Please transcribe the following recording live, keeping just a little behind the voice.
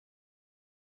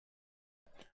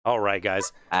All right,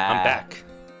 guys, I'm back.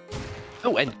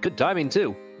 Oh, and good timing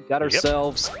too. We got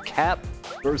ourselves Cap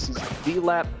versus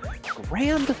D-Lap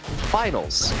Grand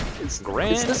Finals. Is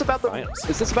this about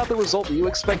the result you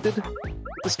expected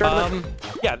this tournament?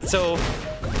 Yeah. So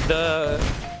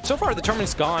far the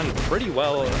tournament's gone pretty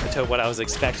well to what I was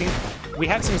expecting. We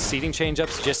had some seeding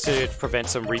change-ups just to prevent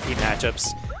some repeat matchups,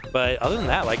 but other than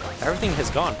that, like, everything has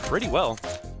gone pretty well.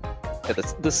 Yeah,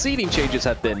 the seeding changes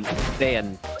have been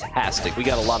fantastic. We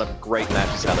got a lot of great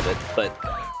matches out of it, but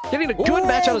getting a good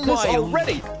match out of this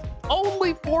already.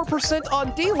 Only 4%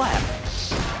 on D-Lap.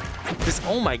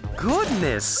 Oh my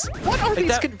goodness! What are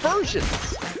these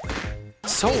conversions?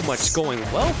 So much going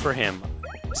well for him.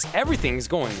 Just everything's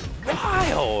going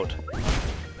wild.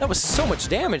 That was so much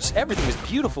damage. Everything was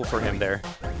beautiful for him there.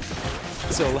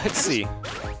 So let's see.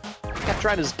 Kept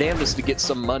trying his damnedest to get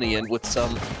some money in with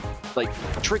some, like,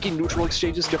 tricky neutral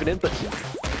exchanges driven in, but he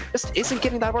just isn't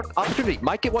getting that opportunity.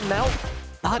 Might get one now.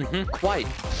 Not quite.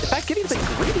 In fact, getting a bit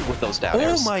greedy with those down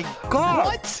airs. Oh my god!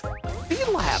 What?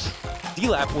 D-Lap!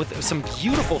 D-Lap with some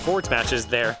beautiful forward smashes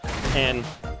there. And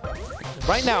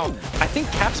right now, I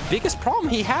think Cap's biggest problem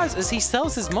he has is he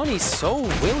sells his money so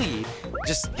willy.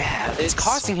 It's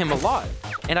costing him a lot.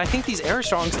 And I think these air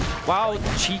strongs, while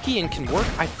cheeky and can work,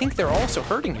 I think they're also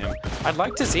hurting him. I'd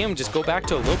like to see him just go back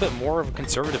to a little bit more of a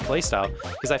conservative playstyle,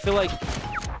 because I feel like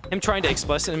him trying to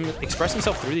express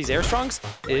himself through these air strongs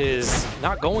is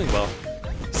not going well.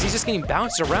 He's just getting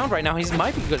bounced around right now. He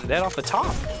might be good at that off the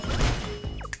top.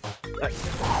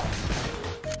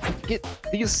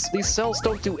 These cells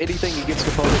don't do anything against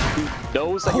an opponent who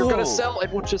knows that you're going to sell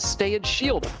and will just stay in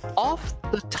shield. Off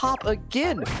the top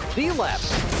again. D-Lap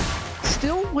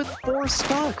still with 4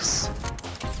 stocks.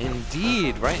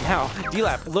 Indeed, right now,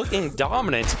 D-Lap looking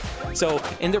dominant. So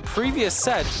in their previous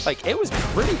set, like, it was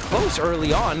pretty close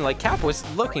early on. Like, Cap was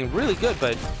looking really good,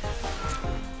 but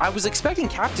I was expecting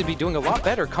Cap to be doing a lot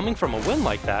better coming from a win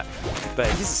like that. But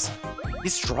he's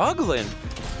struggling.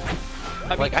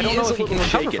 I don't know if he can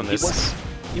recover from this.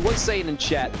 He was saying in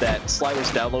chat that Sly was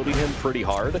downloading him pretty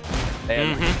hard,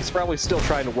 and he's probably still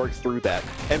trying to work through that.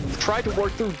 And tried to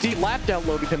work through D-Lap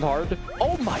downloading him hard.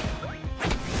 Oh my!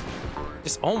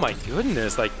 Oh my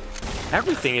goodness! Like,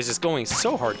 everything is just going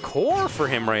so hardcore for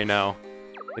him right now.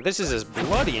 Like, this is just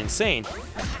bloody insane.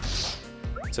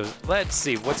 So let's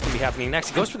see what's gonna be happening next.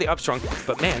 He goes for the up strong,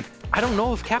 but man, I don't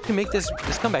know if Cap can make this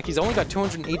comeback. He's only got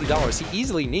 $280. He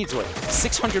easily needs, what,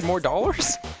 $600 more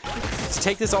to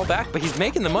take this all back, but he's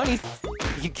making the money.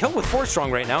 He can kill with 4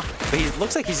 strong right now, but he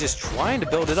looks like he's just trying to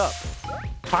build it up.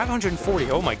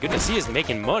 540. Oh my goodness, he is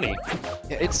making money.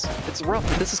 Yeah, it's rough,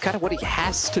 but this is kind of what he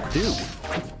has to do.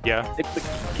 Yeah.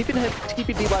 Keeping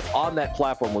D-Lap on that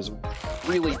platform was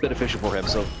really beneficial for him,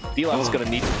 so D-Lap's going to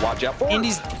need to watch out for him. And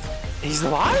he's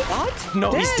alive? What?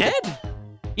 No, he's dead.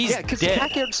 He's because he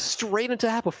back-aired straight into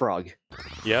Apafrog.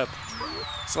 Yep.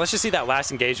 So let's just see that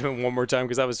last engagement one more time,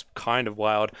 because that was kind of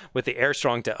wild. With the air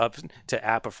strong to up to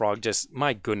Apafrog, just,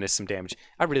 my goodness, some damage.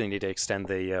 I really need to extend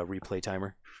the replay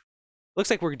timer. Looks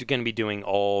like we're going to be doing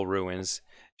all ruins.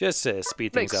 Just to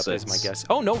speed things up is my guess.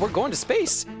 Oh no, we're going to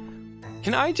space!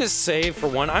 Can I just say, for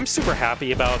one, I'm super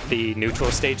happy about the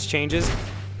neutral stage changes.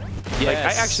 Yes. Like,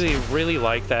 I actually really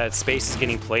like that space is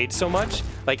getting played so much.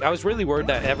 Like, I was really worried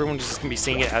that everyone was just going to be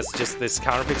seeing it as just this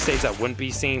counterpick stage that wouldn't be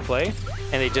seeing play,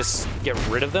 and they just get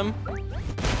rid of them.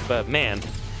 But man,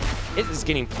 it is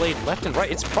getting played left and right.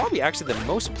 It's probably actually the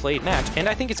most played match, and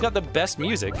I think it's got the best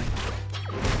music.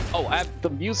 Oh, the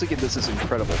music in this is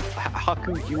incredible.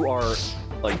 Haku, you are,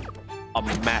 like, a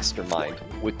mastermind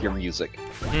with your music.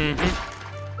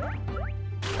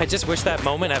 I just wish that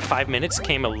moment at 5 minutes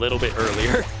came a little bit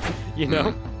earlier, you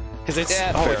know? Because it's,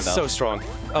 it's so strong.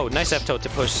 Oh, nice F-tilt to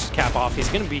push Cap off. He's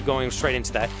going to be going straight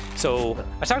into that. So,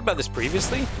 I talked about this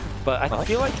previously, but I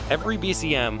feel like every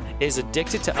BCM is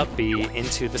addicted to up B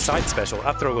into the side special.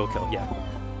 Up throw will kill, yeah.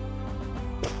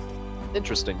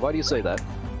 Interesting. Why do you say that?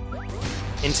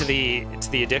 Into the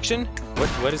addiction?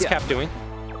 What is Cap doing?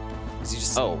 Is he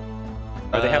just... Oh.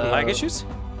 Are they having lag issues?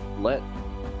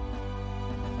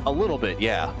 A little bit,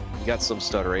 yeah. You got some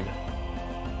stuttering.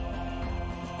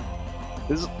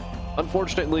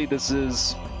 Unfortunately, this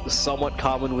is somewhat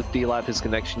common with D-Lap. His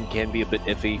connection can be a bit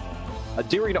iffy.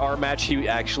 During our match, he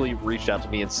actually reached out to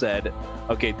me and said,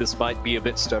 okay, this might be a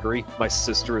bit stuttery. My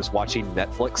sister is watching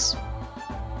Netflix.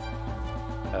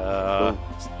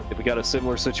 If we got a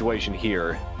similar situation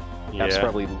here, Cap's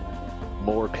probably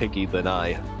more picky than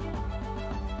I.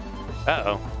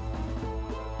 Uh-oh.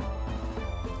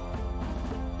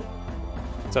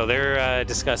 So they're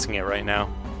discussing it right now.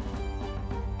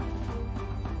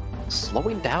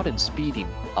 Slowing down and speeding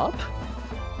up?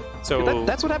 So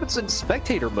That's what happens in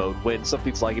spectator mode when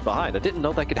something's lagging behind. I didn't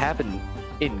know that could happen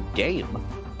in game.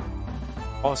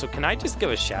 also, can I just give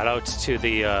a shout out to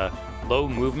the low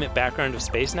movement background of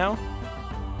space now?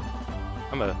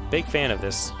 I'm a big fan of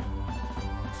this.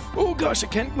 Oh gosh, I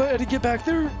can't let Eddie get back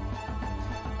there.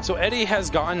 So Eddie has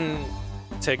gotten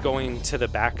to going to the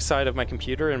back side of my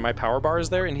computer and my power bar is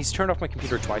there, and he's turned off my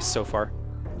computer twice so far.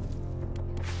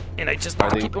 And I just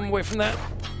want to keep him away from that.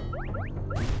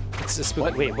 It's just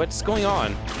spooky. Wait, what's going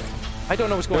on? I don't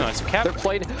know what's going on. So Cap... They're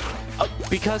playing...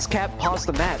 because Cap paused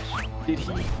the match. Did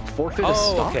he forfeit a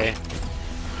stock? Okay.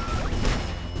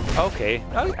 Okay.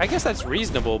 I guess that's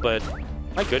reasonable, but...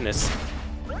 My goodness.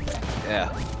 Yeah.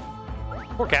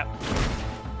 Poor Cap.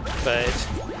 But...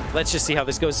 Let's just see how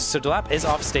this goes. So Delap is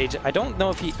off stage. I don't know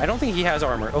if he... I don't think he has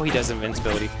armor. Oh, he does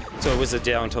invincibility. So it was a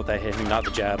down tilt that hit him, not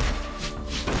the jab.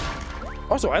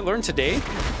 Also, I learned today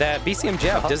that BCM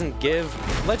jab doesn't give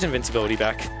ledge invincibility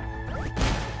back.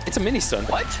 It's a mini stun.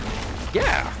 What?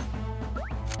 Yeah.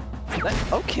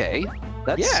 Okay.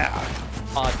 That's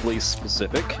oddly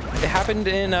specific. It happened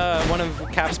in one of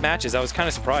Cap's matches. I was kind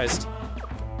of surprised.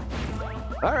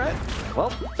 All right.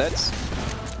 Well, that's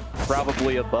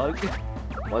probably a bug.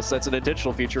 Unless that's an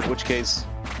intentional feature, in which case,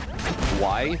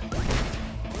 why?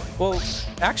 Well,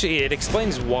 actually, it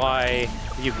explains why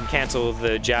you can cancel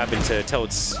the jab into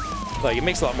tilts. Like, it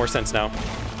makes a lot more sense now.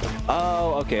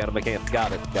 Oh, okay, out of my camp.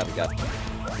 Got it.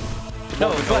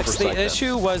 No, Flex, the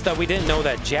issue was that we didn't know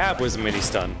that jab was a mini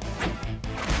stun.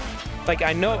 Like,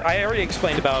 I already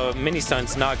explained about mini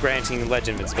stuns not granting ledge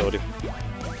invincibility.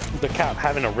 The Cap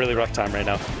having a really rough time right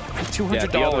now. $200. Yeah,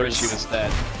 the other issue is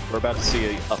that we're about to see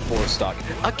a 4-stock.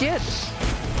 Again!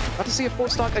 About to see a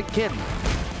 4-stock again.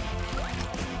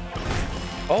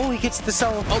 Oh, he gets the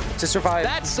cell to survive.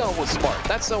 That cell was smart.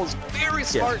 That cell was very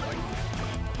smart.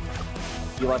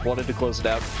 Delap wanted to close it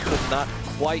out. Could not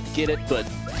quite get it, but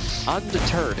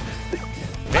undeterred.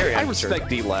 I respect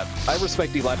Delap. I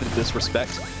respect Delap in this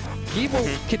respect. He will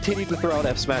continue to throw out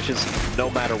F smashes no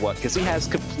matter what, because he has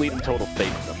complete and total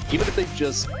faith in them. Even if they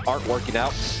just aren't working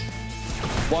out,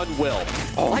 one will.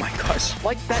 Oh my gosh.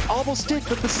 Like that almost did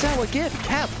with the cell again.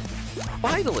 Cap,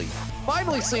 finally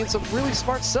seeing some really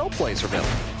smart cell plays from him.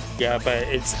 Yeah, but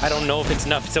I don't know if it's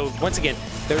enough. So once again,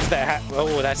 there's that,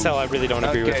 that cell I really don't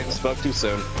agree with. Okay, spoke too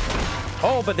soon.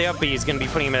 Oh, but the up B is going to be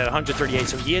putting him at 138,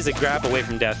 so he is a grab away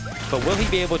from death. But will he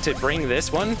be able to bring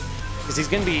this one? Because he's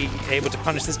going to be able to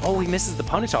punish this. Oh, he misses the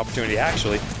punish opportunity,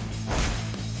 actually.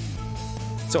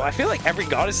 So I feel like every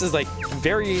goddess is like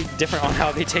very different on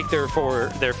how they take their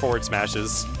forward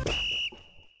smashes.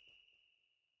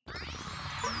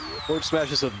 Forward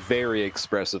smash is a very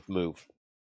expressive move.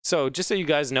 So just so you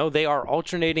guys know, they are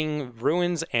alternating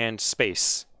ruins and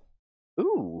space.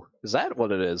 Ooh, is that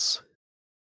what it is?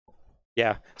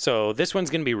 Yeah. So this one's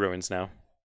going to be ruins now.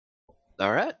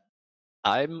 All right.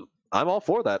 I'm all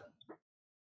for that.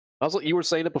 Also, you were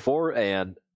saying it before,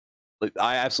 and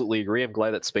I absolutely agree. I'm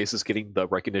glad that space is getting the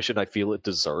recognition I feel it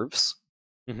deserves.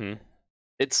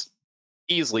 It's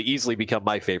easily become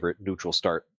my favorite neutral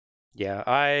start. Yeah,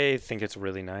 I think it's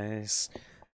really nice.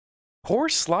 Poor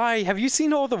Sly, have you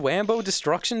seen all the Wambo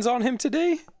destructions on him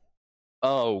today?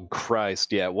 Oh,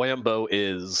 Christ, yeah. Wambo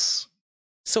is...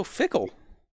 so fickle.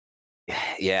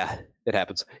 Yeah, it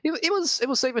happens. It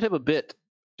was saving him a bit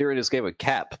during his game with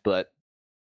Cap, but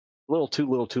a little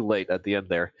too late at the end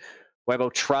there.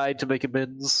 Wambo tried to make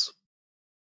amends.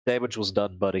 Damage was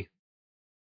done, buddy.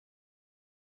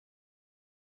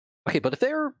 Okay, but if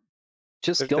they're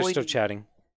just going... They're still chatting.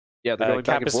 Yeah, they're going back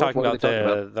Cap and is forth. talking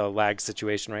about the lag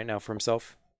situation right now for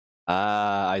himself.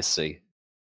 Ah, I see.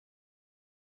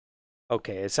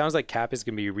 Okay, it sounds like Cap is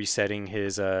going to be resetting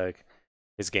his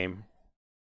game.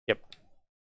 Yep.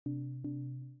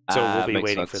 So we'll be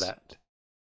waiting for that.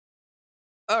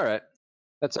 All right.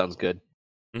 That sounds good.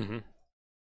 Let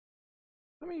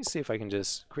me see if I can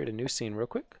just create a new scene real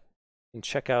quick and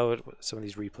check out some of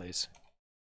these replays.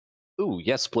 Ooh,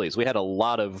 yes, please. We had a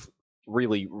lot of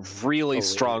really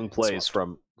strong plays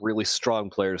from really strong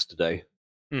players today.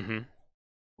 So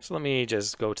let me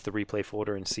just go to the replay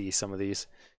folder and see some of these,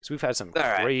 because we've had some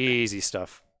crazy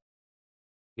stuff.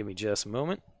 Give me just a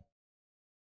moment.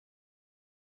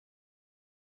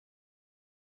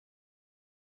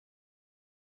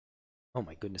 Oh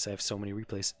my goodness, I have so many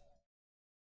replays.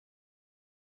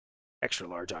 Extra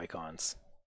large icons.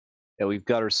 Yeah, we've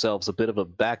got ourselves a bit of a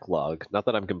backlog. Not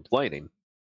that I'm complaining.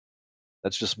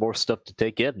 That's just more stuff to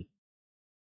take in.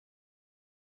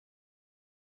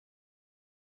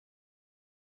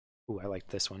 Ooh, I like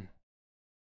this one.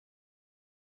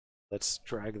 Let's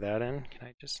drag that in. Can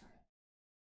I just...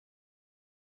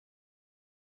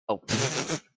 Oh.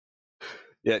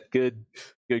 Yeah, good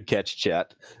catch,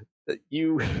 chat.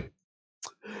 You,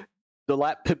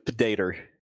 Delapidator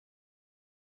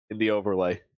in the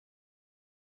overlay.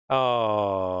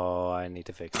 Oh, I need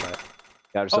to fix that.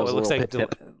 Got Oh, ourselves it a looks little like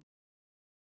pip.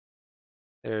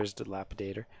 there's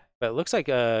Delapidator, but it looks like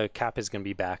Cap is gonna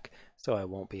be back, so I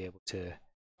won't be able to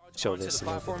show this the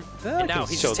platform. And now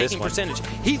he's just taking percentage.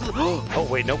 He oh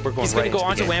wait, nope, we're going. He's He's right going to go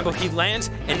into onto the game. Wambo. He lands,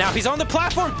 and now he's on the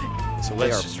platform. So They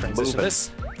let's are just transition moving.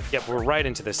 this. Yep, we're right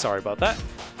into this. Sorry about that.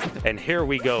 And here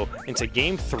we go into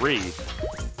game 3.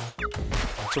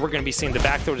 So we're going to be seeing the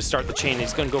back throw to start the chain.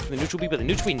 He's going to go for the neutral B, but the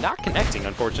neutral B not connecting,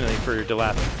 unfortunately, for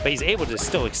Delap. But he's able to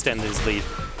still extend his lead.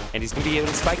 And he's going to be able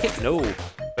to spike it? No.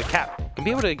 But Cap can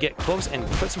be able to get close and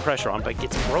put some pressure on, but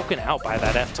gets broken out by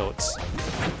that F tilts.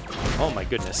 Oh my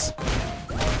goodness.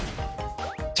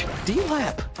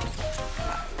 Delap!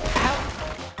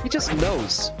 How? He just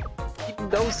knows. He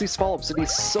knows these follow-ups, and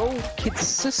he's so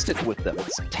consistent with them.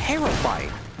 It's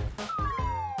terrifying.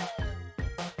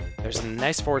 There's a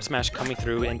nice forward smash coming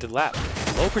through into Delap.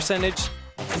 Low percentage,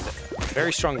 and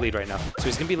very strong lead right now. So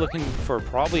he's going to be looking for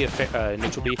probably a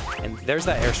neutral B, and there's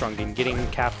that air strong beam, getting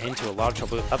Cap into a lot of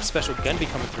trouble. Up special going to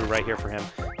be coming through right here for him,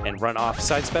 and run off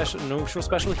side special, neutral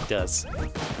special, he does.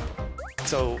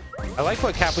 So I like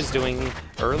what Cap was doing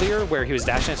earlier, where he was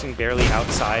dash dancing barely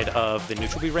outside of the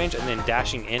neutral B range, and then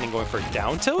dashing in and going for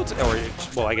down tilt, or,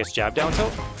 well, I guess jab down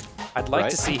tilt. I'd like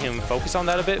to see him focus on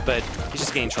that a bit, but he's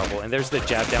just getting trouble. And there's the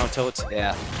jab down tilt.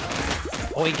 Yeah.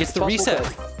 Oh, he gets the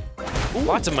reset.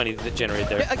 Lots of money that generated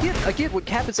there. Yeah, again, when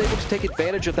Cap is able to take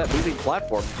advantage of that moving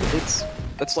platform,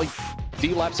 that's like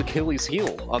D-Lap's Achilles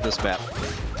heel on this map.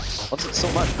 Loves it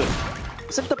so much, but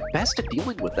isn't the best at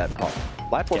dealing with that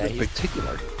platform in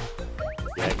particular.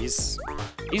 Yeah, he's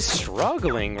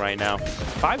struggling right now.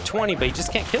 520, but he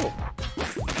just can't kill.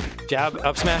 Jab,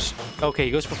 up smash. Okay,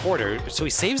 he goes for forwarder, so he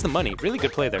saves the money. Really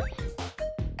good play there.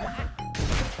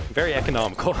 Very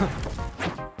economical.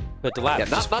 But Delap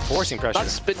just forcing pressure. Not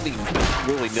spending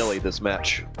willy-nilly this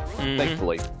match,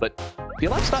 thankfully. But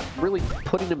Delap's not really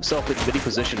putting himself in many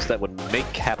positions that would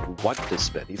make Cap want to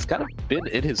spin. He's kind of been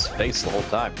in his face the whole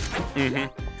time.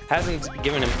 Hasn't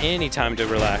given him any time to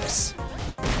relax.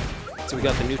 So we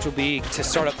got the neutral B to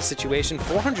start up the situation.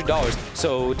 $400,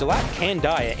 so Delap can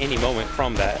die at any moment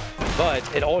from that. But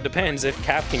it all depends if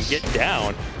Cap can get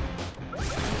down.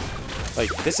 Like,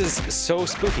 this is so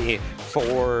spooky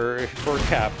for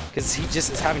Cap, because he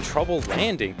just is having trouble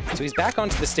landing. So he's back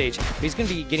onto the stage. He's going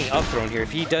to be getting up thrown here.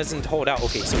 If he doesn't hold out,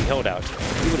 okay, so he held out.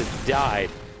 He would have died.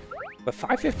 But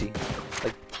 550,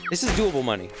 like, this is doable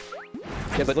money.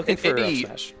 Yeah, but looking for any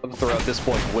up smash. throw at this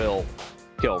point will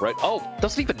kill, right? Oh,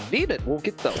 doesn't even need it. We'll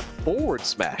get the forward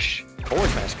smash. Forward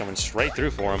smash coming straight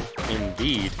through for him.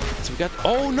 Indeed. So we got,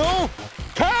 oh no!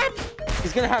 Cap!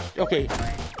 He's going to have, okay.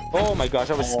 Oh my gosh,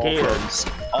 I was scared.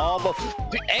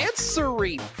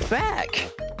 Answering back.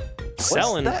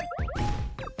 Selling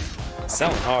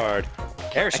hard.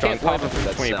 Air strong popping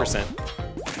for 20%.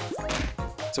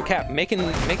 So Cap making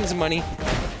some money.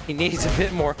 He needs a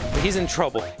bit more, but he's in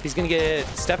trouble. He's gonna get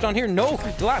stepped on here. No,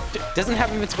 Delap doesn't have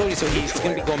invincibility, so he's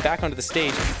gonna be going back onto the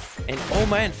stage. And oh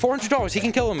man, $400. He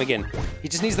can kill him again. He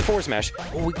just needs the forward smash.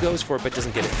 Oh, he goes for it, but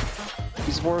doesn't get it.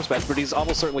 He's forward smash, but he's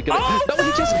almost certainly gonna. Oh, no,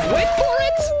 he just went for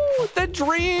it. The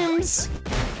dreams.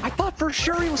 I thought for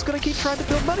sure he was gonna keep trying to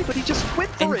build money, but he just went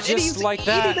for And it. just And he's like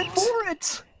eating that. it for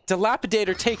it.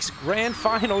 Delapidator takes grand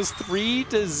finals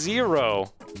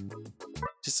 3-0.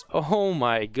 Just, oh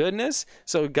my goodness.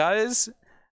 So guys,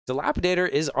 Delapidator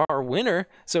is our winner.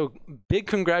 So big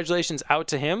congratulations out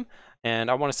to him.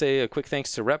 And I want to say a quick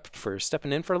thanks to Rep for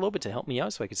stepping in for a little bit to help me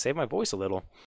out so I could save my voice a little.